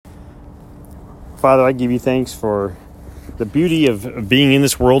Father, I give you thanks for the beauty of being in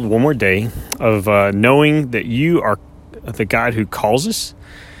this world one more day, of knowing that you are the God who calls us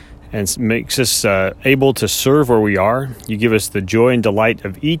and makes us able to serve where we are. You give us the joy and delight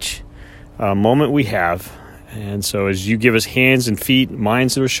of each moment we have. And so as you give us hands and feet,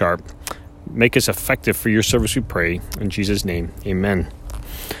 minds that are sharp, make us effective for your service, we pray. In Jesus' name, amen.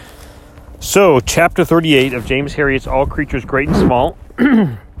 So, chapter 38 of James Herriot's All Creatures Great and Small.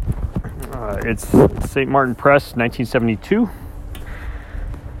 It's St. Martin Press, 1972.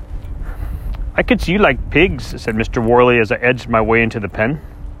 "I could see you like pigs," said Mr. Worley as I edged my way into the pen.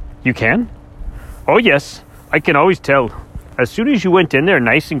 "You can?" "Oh, yes. I can always tell. As soon as you went in there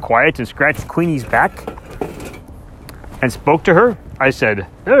nice and quiet and scratched Queenie's back and spoke to her, I said,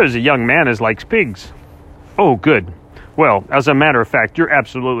 'There's a young man as likes pigs.'" "Oh, good. Well, as a matter of fact, you're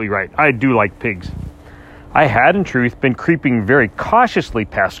absolutely right. I do like pigs." I had, in truth, been creeping very cautiously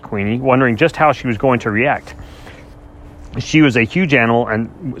past Queenie, wondering just how she was going to react. She was a huge animal,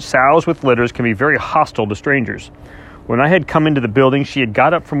 and sows with litters can be very hostile to strangers. When I had come into the building, she had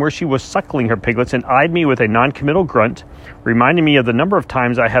got up from where she was suckling her piglets and eyed me with a non-committal grunt, reminding me of the number of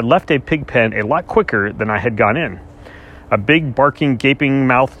times I had left a pig pen a lot quicker than I had gone in. A big, barking,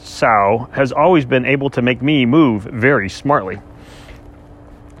 gaping-mouthed sow has always been able to make me move very smartly.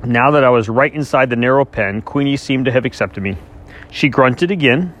 Now that I was right inside the narrow pen, Queenie seemed to have accepted me. She grunted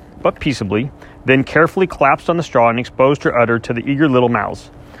again, but peaceably, then carefully collapsed on the straw and exposed her udder to the eager little mouths.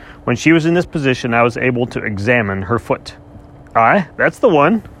 When she was in this position, I was able to examine her foot. "Aye, that's the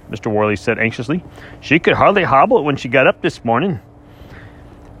one," Mr. Worley said anxiously. "She could hardly hobble it when she got up this morning."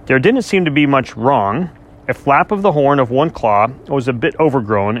 There didn't seem to be much wrong. A flap of the horn of one claw was a bit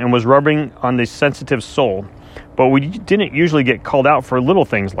overgrown and was rubbing on the sensitive sole, but we didn't usually get called out for little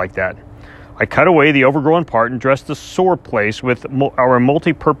things like that. I cut away the overgrown part and dressed the sore place with our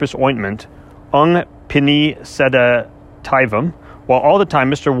multi-purpose ointment, Ung Pini Sedativum, while all the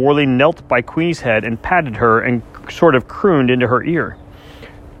time Mr. Worley knelt by Queenie's head and patted her and sort of crooned into her ear.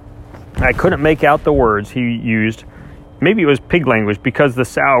 I couldn't make out the words he used. Maybe it was pig language, because the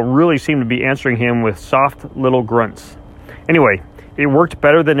sow really seemed to be answering him with soft little grunts. Anyway, it worked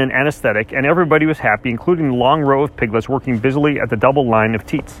better than an anesthetic, and everybody was happy, including the long row of piglets working busily at the double line of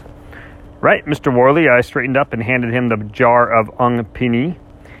teats. "Right, Mr. Worley," I straightened up and handed him the jar of Ung Pini.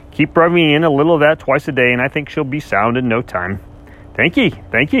 "Keep rubbing in a little of that twice a day, and I think she'll be sound in no time." Thank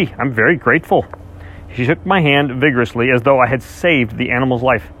ye. I'm very grateful." She shook my hand vigorously, as though I had saved the animal's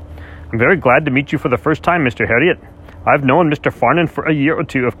life. "I'm very glad to meet you for the first time, Mr. Herriot. I've known Mr. Farnan for a year or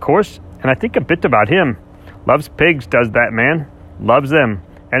two, of course, and I think a bit about him. Loves pigs, does that man. Loves them.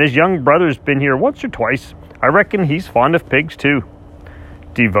 And his young brother's been here once or twice. I reckon he's fond of pigs, too."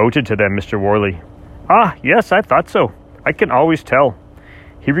 "Devoted to them, Mr. Worley." "Ah, yes, I thought so. I can always tell."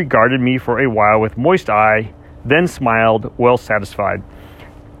 He regarded me for a while with moist eye, then smiled, well satisfied.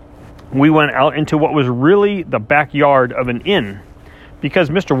 We went out into what was really the backyard of an inn.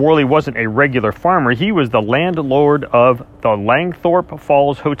 Because Mr. Worley wasn't a regular farmer, he was the landlord of the Langthorpe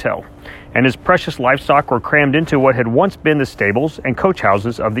Falls Hotel, and his precious livestock were crammed into what had once been the stables and coach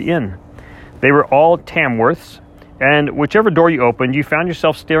houses of the inn. They were all Tamworths, and whichever door you opened, you found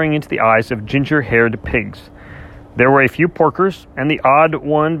yourself staring into the eyes of ginger-haired pigs. There were a few porkers, and the odd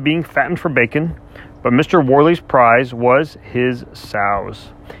one being fattened for bacon, but Mr. Worley's prize was his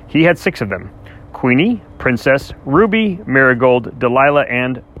sows. He had 6 of them: Queenie, Princess, Ruby, Marigold, Delilah,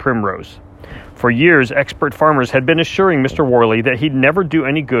 and Primrose. For years, expert farmers had been assuring Mr. Worley that he'd never do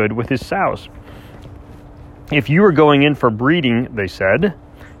any good with his sows. If you were going in for breeding, they said,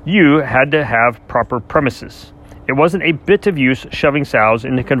 you had to have proper premises. It wasn't a bit of use shoving sows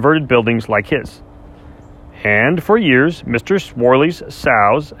into converted buildings like his. And for years, Mr. Worley's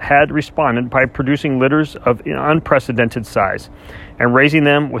sows had responded by producing litters of unprecedented size and raising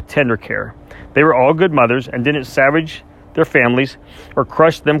them with tender care. They were all good mothers and didn't savage their families or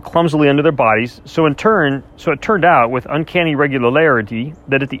crush them clumsily under their bodies. So it turned out with uncanny regularity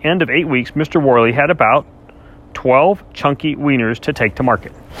that at the end of 8 weeks, Mr. Worley had about 12 chunky wieners to take to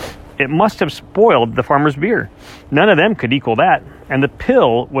market. It must have spoiled the farmer's beer. None of them could equal that. And the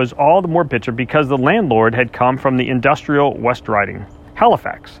pill was all the more bitter because the landlord had come from the industrial West Riding,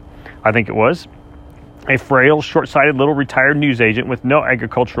 Halifax, I think it was, a frail, short-sighted little retired newsagent with no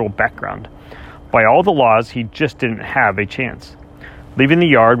agricultural background. By all the laws, he just didn't have a chance. Leaving the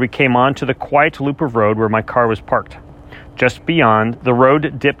yard, we came on to the quiet loop of road where my car was parked. Just beyond, the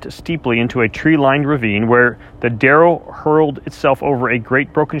road dipped steeply into a tree-lined ravine where the Darrow hurled itself over a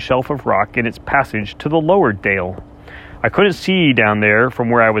great broken shelf of rock in its passage to the lower dale. I couldn't see down there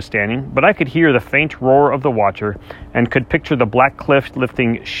from where I was standing, but I could hear the faint roar of the watcher and could picture the black cliff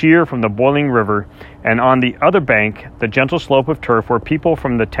lifting sheer from the boiling river, and on the other bank, the gentle slope of turf where people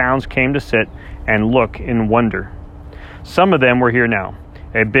from the towns came to sit and look in wonder. Some of them were here now.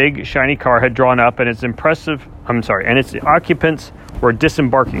 A big, shiny car had drawn up, and its occupants were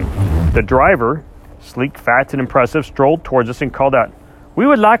disembarking. The driver, sleek, fat, and impressive, strolled towards us and called out, "We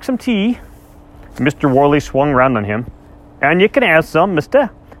would like some tea." Mr. Worley swung round on him. "And you can have some, mister.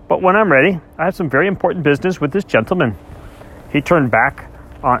 But when I'm ready, I have some very important business with this gentleman." He turned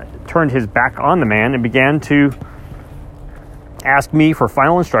his back on the man and began to ask me for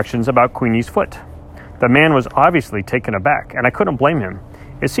final instructions about Queenie's foot. The man was obviously taken aback, and I couldn't blame him.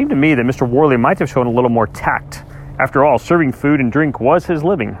 It seemed to me that Mr. Worley might have shown a little more tact. After all, serving food and drink was his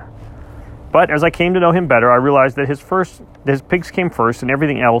living. But as I came to know him better, I realized that his pigs came first, and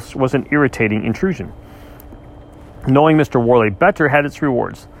everything else was an irritating intrusion. Knowing Mr. Worley better had its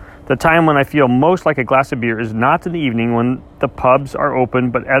rewards. The time when I feel most like a glass of beer is not in the evening when the pubs are open,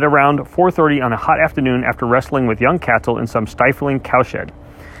 but at around 4:30 on a hot afternoon after wrestling with young cattle in some stifling cowshed.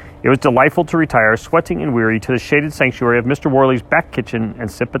 It was delightful to retire, sweating and weary, to the shaded sanctuary of Mr. Worley's back kitchen and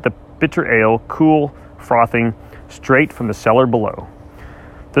sip at the bitter ale, cool, frothing, straight from the cellar below.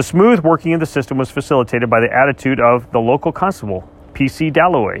 The smooth working of the system was facilitated by the attitude of the local constable, P.C.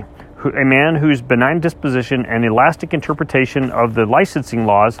 Dalloway, a man whose benign disposition and elastic interpretation of the licensing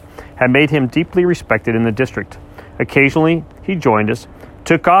laws had made him deeply respected in the district. Occasionally, he joined us,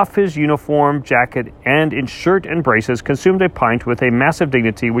 took off his uniform jacket, and in shirt and braces consumed a pint with a massive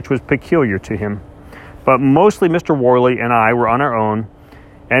dignity which was peculiar to him. But mostly Mr. Worley and I were on our own,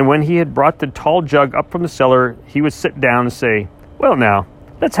 and when he had brought the tall jug up from the cellar, he would sit down and say, "Well now,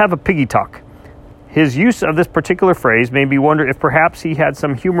 let's have a piggy talk." His use of this particular phrase made me wonder if perhaps he had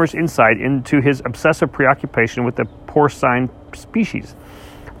some humorous insight into his obsessive preoccupation with the porcine species.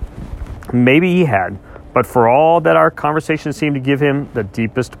 Maybe he had, but for all that, our conversation seemed to give him the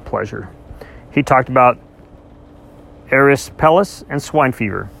deepest pleasure. He talked about erysipelas and swine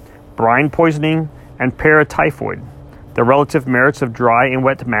fever, brine poisoning and paratyphoid, the relative merits of dry and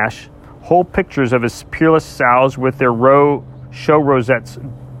wet mash. Whole pictures of his peerless sows with their show rosettes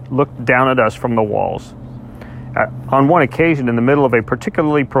looked down at us from the walls. On one occasion, in the middle of a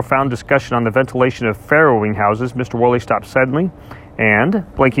particularly profound discussion on the ventilation of farrowing houses, Mr. Worley stopped suddenly and,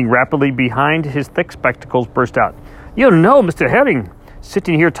 blinking rapidly behind his thick spectacles, burst out, "You know, Mr. Herring,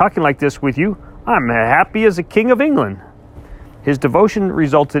 sitting here talking like this with you, I'm happy as a king of England." His devotion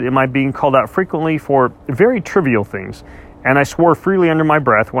resulted in my being called out frequently for very trivial things, and I swore freely under my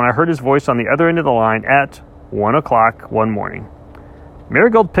breath when I heard his voice on the other end of the line at 1 o'clock one morning.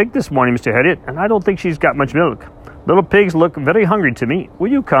 "Marigold pig this morning, Mr. Harriet, and I don't think she's got much milk. Little pigs look very hungry to me. Will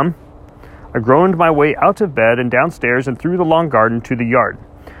you come?" I groaned my way out of bed and downstairs and through the long garden to the yard.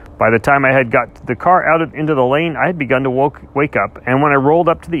 By the time I had got the car out into the lane, I had begun to wake up, and when I rolled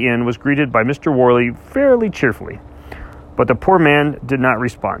up to the inn, was greeted by Mr. Worley fairly cheerfully. But the poor man did not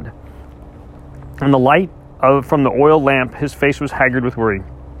respond. In the light from the oil lamp, his face was haggard with worry.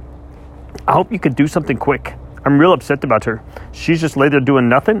 "I hope you could do something quick. I'm real upset about her. She's just lay there doing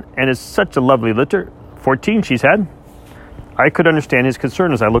nothing, and is such a lovely litter. 14 she's had." I could understand his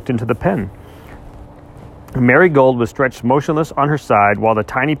concern as I looked into the pen. Marigold was stretched motionless on her side, while the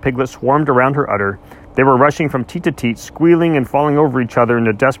tiny piglets swarmed around her udder. They were rushing from teat to teat, squealing and falling over each other in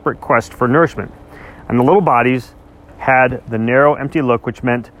a desperate quest for nourishment. And the little bodies had the narrow, empty look which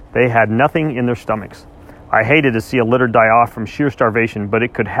meant they had nothing in their stomachs. I hated to see a litter die off from sheer starvation, but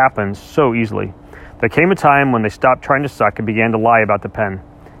it could happen so easily. There came a time when they stopped trying to suck and began to lie about the pen.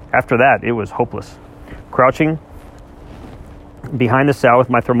 After that, it was hopeless. Crouching behind the sow with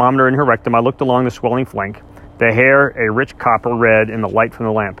my thermometer in her rectum, I looked along the swelling flank, the hair a rich copper red in the light from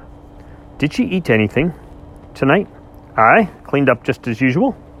the lamp. "Did she eat anything tonight?" "Aye, cleaned up just as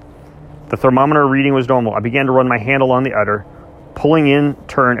usual." The thermometer reading was normal. I began to run my hand along the udder, pulling in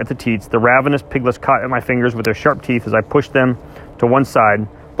turn at the teats. The ravenous piglets caught at my fingers with their sharp teeth as I pushed them to one side,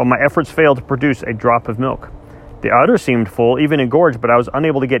 but my efforts failed to produce a drop of milk. The udder seemed full, even engorged, but I was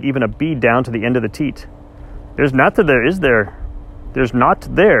unable to get even a bead down to the end of the teat. "There's not there, is there? There's not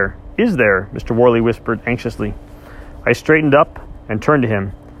there, is there?" Mr. Worley whispered anxiously. I straightened up and turned to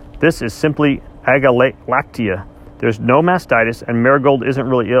him. "This is simply agalactia. There's no mastitis, and Marigold isn't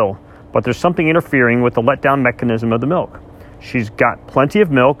really ill, but there's something interfering with the letdown mechanism of the milk. She's got plenty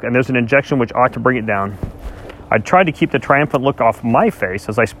of milk, and there's an injection which ought to bring it down." I tried to keep the triumphant look off my face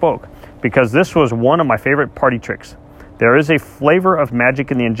as I spoke, because this was one of my favorite party tricks. There is a flavor of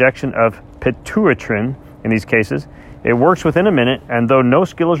magic in the injection of pituitrin in these cases. It works within a minute, and though no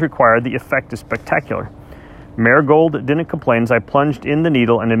skill is required, the effect is spectacular. Marigold didn't complain as I plunged in the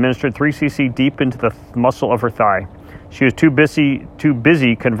needle and administered 3 cc deep into the muscle of her thigh. She was too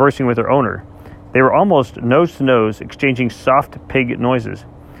busy conversing with her owner. They were almost nose to nose, exchanging soft pig noises.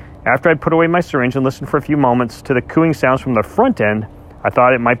 After I'd put away my syringe and listened for a few moments to the cooing sounds from the front end, I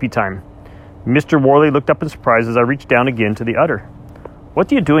thought it might be time. Mr. Worley looked up in surprise as I reached down again to the udder.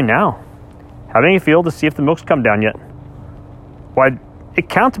 "What are you doing now?" "Having a feel to see if the milk's come down yet." "Why, it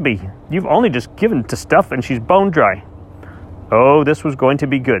can't be. You've only just given to stuff and she's bone dry." Oh, this was going to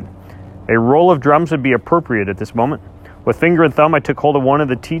be good. A roll of drums would be appropriate at this moment. With finger and thumb, I took hold of one of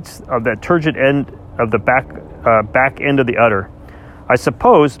the teats of that turgid end of the back end of the udder. I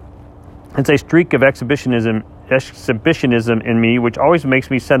suppose it's a streak of exhibitionism in me, which always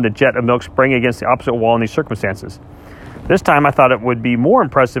makes me send a jet of milk spraying against the opposite wall in these circumstances. This time I thought it would be more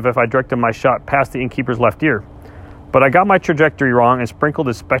impressive if I directed my shot past the innkeeper's left ear. But I got my trajectory wrong and sprinkled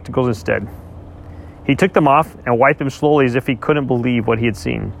his spectacles instead. He took them off and wiped them slowly as if he couldn't believe what he had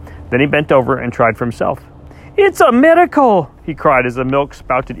seen. Then he bent over and tried for himself. "It's a miracle!" he cried as the milk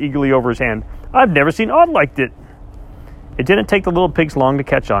spouted eagerly over his hand. "I've never seen aught like it." It didn't take the little pigs long to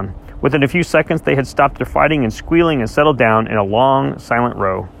catch on. Within a few seconds, they had stopped their fighting and squealing and settled down in a long, silent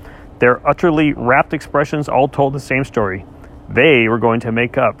row. Their utterly rapt expressions all told the same story. They were going to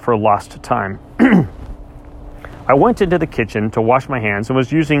make up for lost time. I went into the kitchen to wash my hands and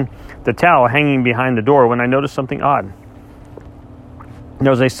was using the towel hanging behind the door when I noticed something odd.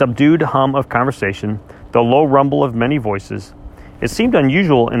 There was a subdued hum of conversation, the low rumble of many voices. It seemed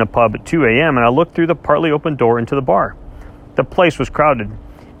unusual in a pub at 2 a.m., and I looked through the partly open door into the bar. The place was crowded.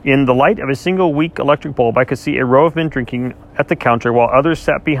 In the light of a single weak electric bulb, I could see a row of men drinking at the counter while others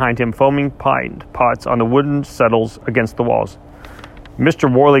sat behind him foaming pint pots on the wooden settles against the walls.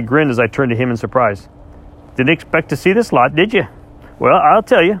 Mr. Worley grinned as I turned to him in surprise. "Didn't expect to see this lot, did you? Well, I'll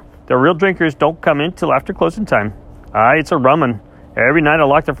tell you, the real drinkers don't come in till after closing time. Aye, it's a rum un. Every night I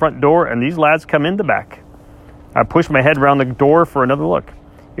lock the front door and these lads come in the back." I pushed my head round the door for another look.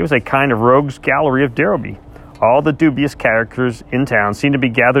 It was a kind of rogues' gallery of Derby. All the dubious characters in town seemed to be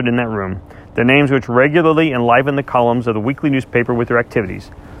gathered in that room, the names which regularly enliven the columns of the weekly newspaper with their activities: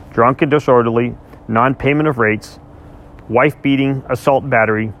 drunk and disorderly, non-payment of rates, wife-beating, assault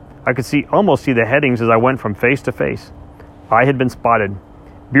battery. I could almost see the headings as I went from face to face. I had been spotted.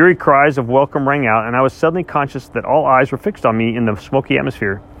 Beery cries of welcome rang out, and I was suddenly conscious that all eyes were fixed on me in the smoky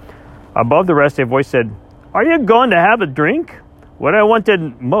atmosphere. Above the rest, a voice said, "Are you going to have a drink?" What I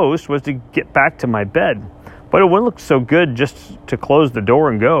wanted most was to get back to my bed, but it wouldn't look so good just to close the door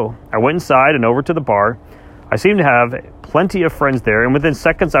and go. I went inside and over to the bar. I seemed to have plenty of friends there, and within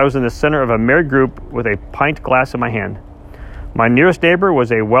seconds I was in the center of a merry group with a pint glass in my hand. My nearest neighbor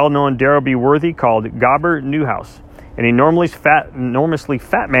was a well-known Derby worthy called Gobber Newhouse, an enormously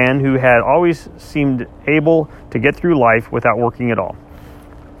fat man who had always seemed able to get through life without working at all.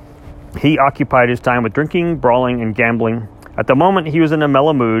 He occupied his time with drinking, brawling, and gambling. At the moment, he was in a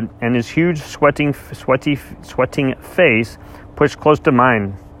mellow mood, and his huge, sweating face, pushed close to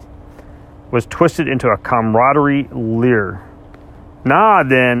mine, was twisted into a camaraderie leer. "Nah,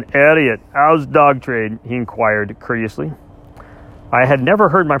 then, idiot, how's dog trade?" he inquired courteously. I had never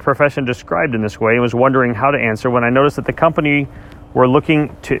heard my profession described in this way and was wondering how to answer when I noticed that the company were looking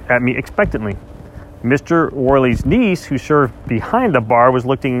at me expectantly. Mr. Worley's niece, who served behind the bar, was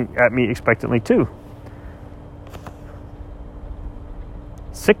looking at me expectantly too.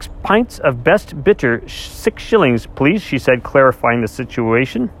 "6 pints of best bitter, 6 shillings, please," she said, clarifying the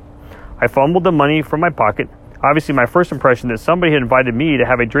situation. I fumbled the money from my pocket. Obviously, my first impression that somebody had invited me to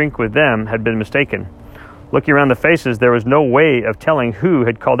have a drink with them had been mistaken. Looking around the faces, there was no way of telling who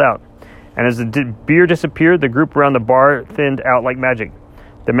had called out. And as the beer disappeared, the group around the bar thinned out like magic.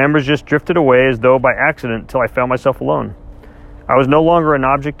 The members just drifted away as though by accident until I found myself alone. I was no longer an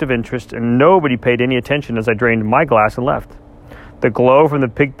object of interest, and nobody paid any attention as I drained my glass and left. The glow from the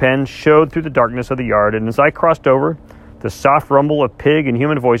pig pen showed through the darkness of the yard, and as I crossed over, the soft rumble of pig and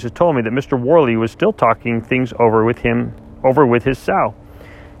human voices told me that Mr. Worley was still talking things over with his sow.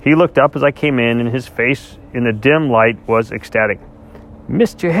 He looked up as I came in, and his face in the dim light was ecstatic.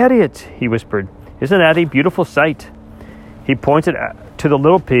 "Mr. Harriet," he whispered, "isn't that a beautiful sight?" He pointed to the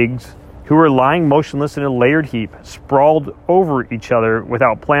little pigs, who were lying motionless in a layered heap, sprawled over each other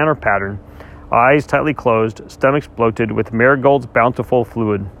without plan or pattern, eyes tightly closed, stomachs bloated with Marigold's bountiful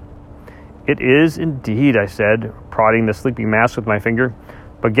fluid. "It is indeed," I said, prodding the sleeping mass with my finger,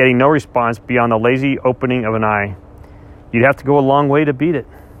 but getting no response beyond the lazy opening of an eye. "You'd have to go a long way to beat it."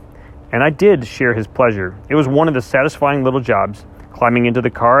 And I did share his pleasure. It was one of the satisfying little jobs. Climbing into the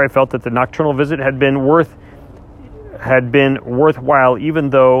car, I felt that the nocturnal visit had been worthwhile, even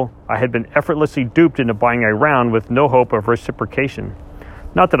though I had been effortlessly duped into buying a round with no hope of reciprocation.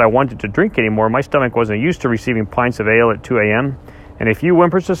 Not that I wanted to drink anymore, my stomach wasn't used to receiving pints of ale at 2 a.m., and a few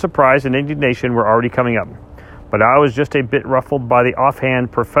whimpers of surprise and indignation were already coming up. But I was just a bit ruffled by the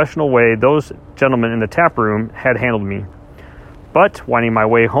offhand, professional way those gentlemen in the tap room had handled me. But, winding my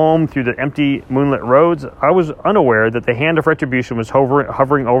way home through the empty, moonlit roads, I was unaware that the hand of retribution was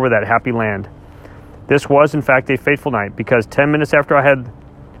hovering over that happy land. This was, in fact, a fateful night, because 10 minutes after I had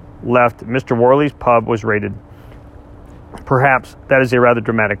left, Mr. Worley's pub was raided. Perhaps that is a rather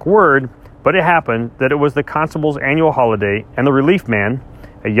dramatic word, but it happened that it was the constable's annual holiday, and the relief man,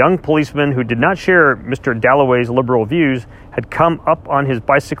 a young policeman who did not share Mr. Dalloway's liberal views, had come up on his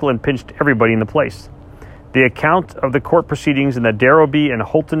bicycle and pinched everybody in the place. The account of the court proceedings in the Darrowby and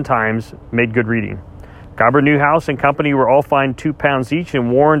Holton Times made good reading. Gobber Newhouse and company were all fined £2 each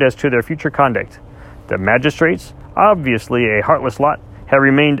and warned as to their future conduct. The magistrates, obviously a heartless lot, had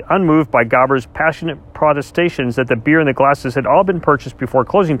remained unmoved by Gobber's passionate protestations that the beer and the glasses had all been purchased before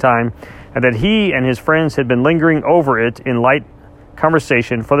closing time, and that he and his friends had been lingering over it in light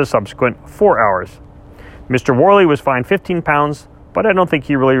conversation for the subsequent 4 hours. Mr. Worley was fined £15, but I don't think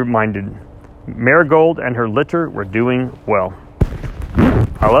he really minded. Marigold and her litter were doing well.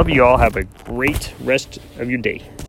 I love you all. Have a great rest of your day.